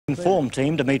Form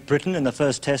team to meet Britain in the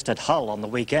first test at Hull on the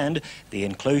weekend. The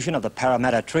inclusion of the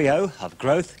Parramatta trio of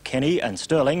Growth, Kenny and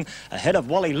Sterling ahead of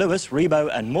Wally, Lewis, Ribot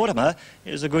and Mortimer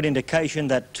is a good indication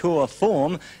that tour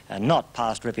form and not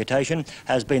past reputation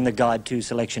has been the guide to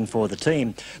selection for the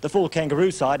team. The full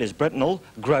Kangaroo side is Brynmore,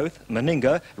 Growth,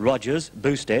 Meninga, Rogers,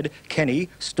 Boosted, Kenny,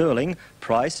 Sterling,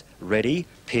 Price, Reddy,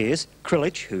 Pearce,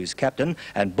 Krilich, who's captain,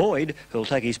 and Boyd, who'll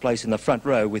take his place in the front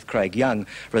row with Craig Young.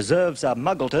 Reserves are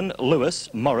Muggleton, Lewis,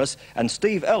 Morris and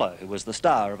Steve Ella, who was the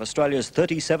star of Australia's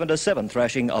 37-7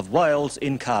 thrashing of Wales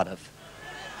in Cardiff.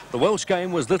 The Welsh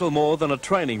game was little more than a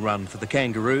training run for the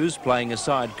Kangaroos, playing a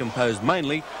side composed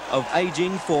mainly of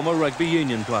ageing former rugby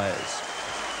union players.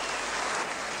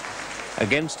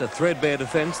 Against a threadbare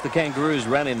defence, the Kangaroos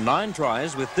ran in 9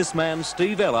 tries, with this man,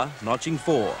 Steve Ella, notching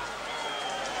 4.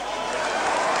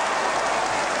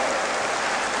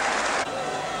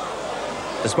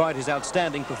 Despite his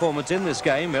outstanding performance in this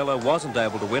game, Ella wasn't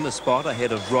able to win a spot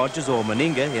ahead of Rogers or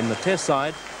Meninga in the test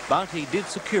side, but he did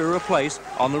secure a place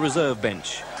on the reserve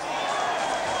bench.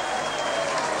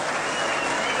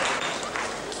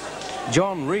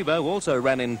 John Ribot also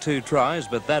ran in 2 tries,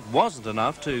 but that wasn't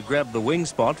enough to grab the wing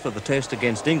spot for the test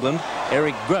against England.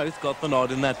 Eric Growth got the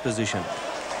nod in that position.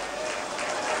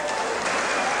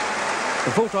 The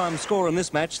full-time score in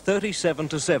this match,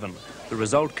 37-7. The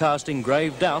result casting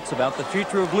grave doubts about the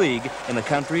future of league in a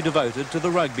country devoted to the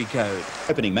rugby code.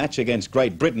 Opening match against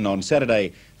Great Britain on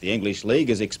Saturday. The English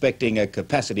League is expecting a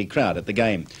capacity crowd at the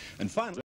game. And finally...